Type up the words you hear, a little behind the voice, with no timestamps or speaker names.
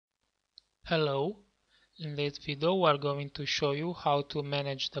Hello, in this video we are going to show you how to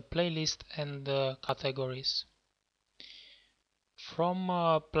manage the playlist and the categories. From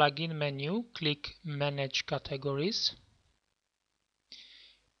plugin menu, click Manage Categories.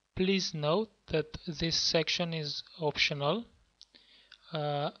 Please note that this section is optional.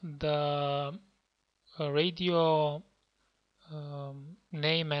 The radio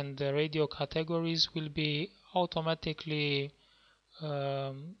name and the radio categories will be automatically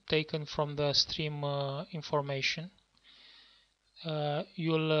taken from the stream information.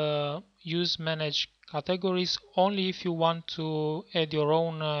 You'll use manage categories only if you want to add your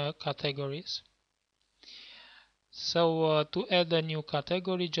own categories. So to add a new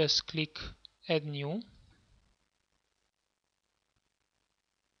category, just click add new.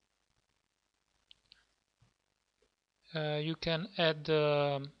 You can add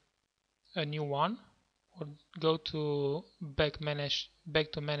a new one or go to back to manage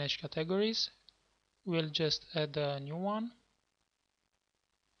categories. We'll just add a new one.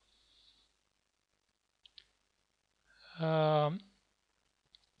 To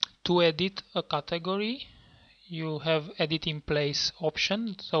edit a category, you have edit in place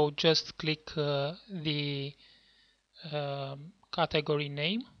option, so just click the category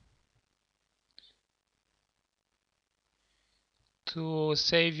name. To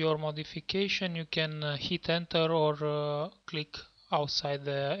save your modification, you can hit enter or click outside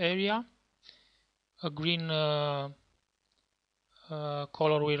the area. A green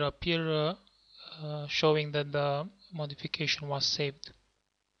color will appear showing that the modification was saved.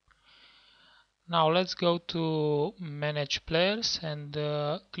 Now let's go to manage players and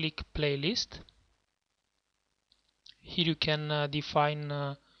click playlist. Here you can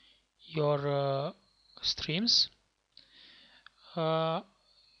define your streams.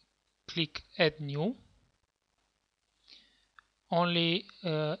 Click add new. Only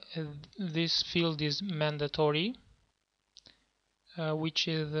this field is mandatory, which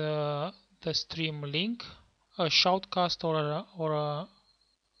is the stream link, a shoutcast or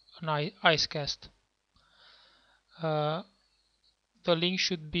an icecast. The link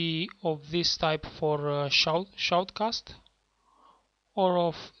should be of this type for shoutcast or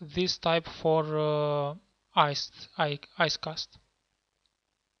of this type for icecast.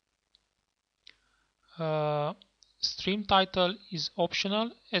 Stream title is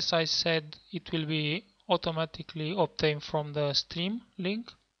optional. As I said, it will be automatically obtained from the stream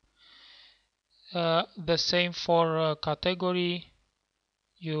link. The same for category.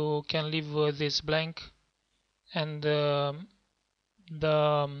 You can leave this blank and the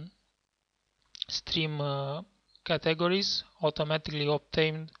stream categories automatically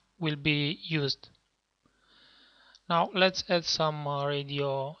obtained will be used. Now let's add some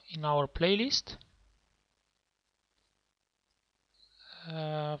radio in our playlist.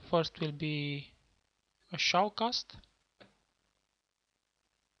 First will be a shoutcast.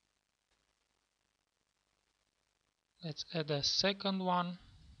 Let's add a second one.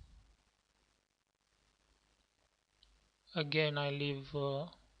 Again, I leave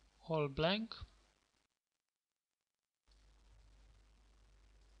all blank.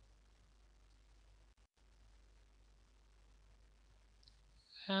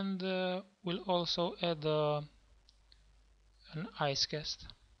 And we'll also add an icecast.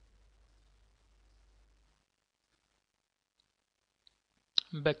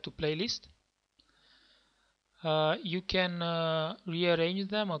 Back to playlist. You can rearrange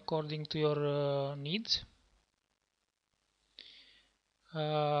them according to your needs.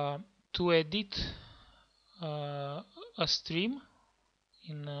 To edit a stream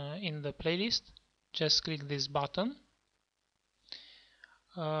in the playlist, just click this button.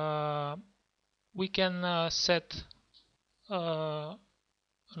 We can set an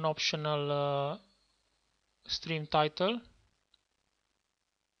optional stream title,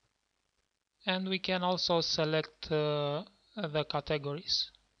 and we can also select the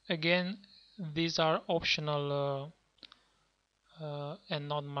categories. Again, these are optional and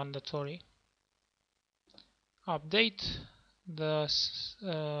not mandatory. Update. The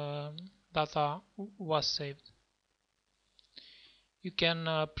data was saved. You can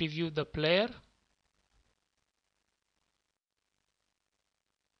preview the player.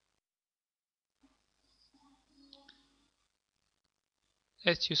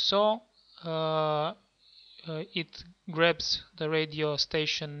 As you saw, it grabs the radio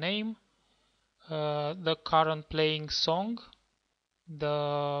station name, the current playing song,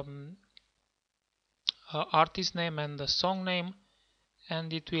 the artist name and the song name,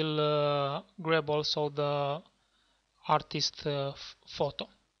 and it will grab also the artist photo.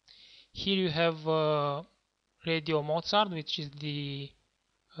 Here you have Radio Mozart, which is the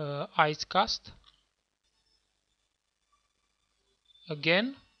Icecast.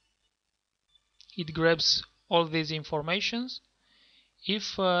 Again, it grabs all these informations.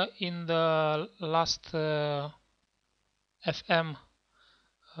 If in the last FM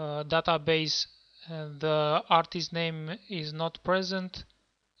database the artist name is not present,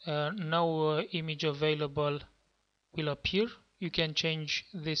 no image available will appear. You can change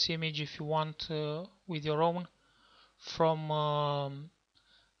this image if you want with your own from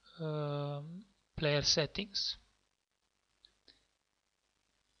player settings.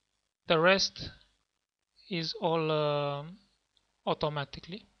 The rest is all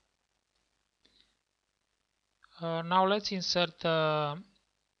automatically. Now let's insert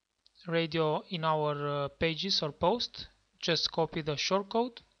radio in our pages or post. Just copy the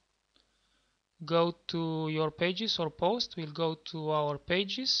shortcode, go to your pages or post. We'll go to our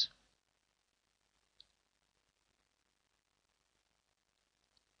pages,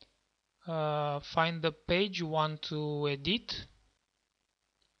 find the page you want to edit,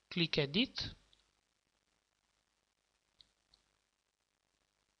 click edit,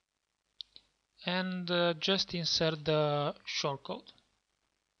 and just insert the shortcode.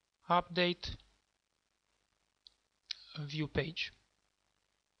 Update view page.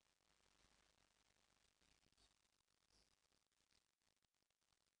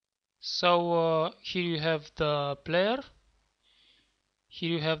 So here you have the player, here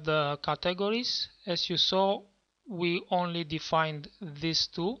you have the categories. As you saw, we only defined these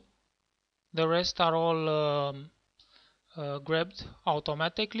two, the rest are all grabbed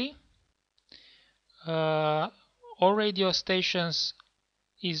automatically. All radio stations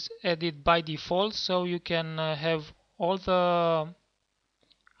is added by default, so you can have all the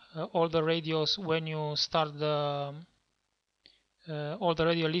radios when you start the all the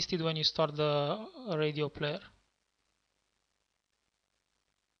radio listed when you start the radio player.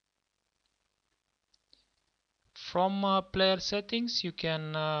 From player settings you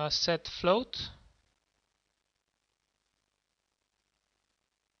can set float,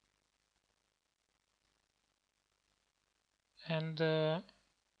 and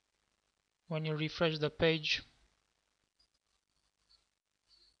when you refresh the page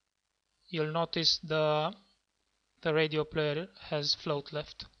you'll notice the radio player has float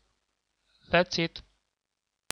left. That's it.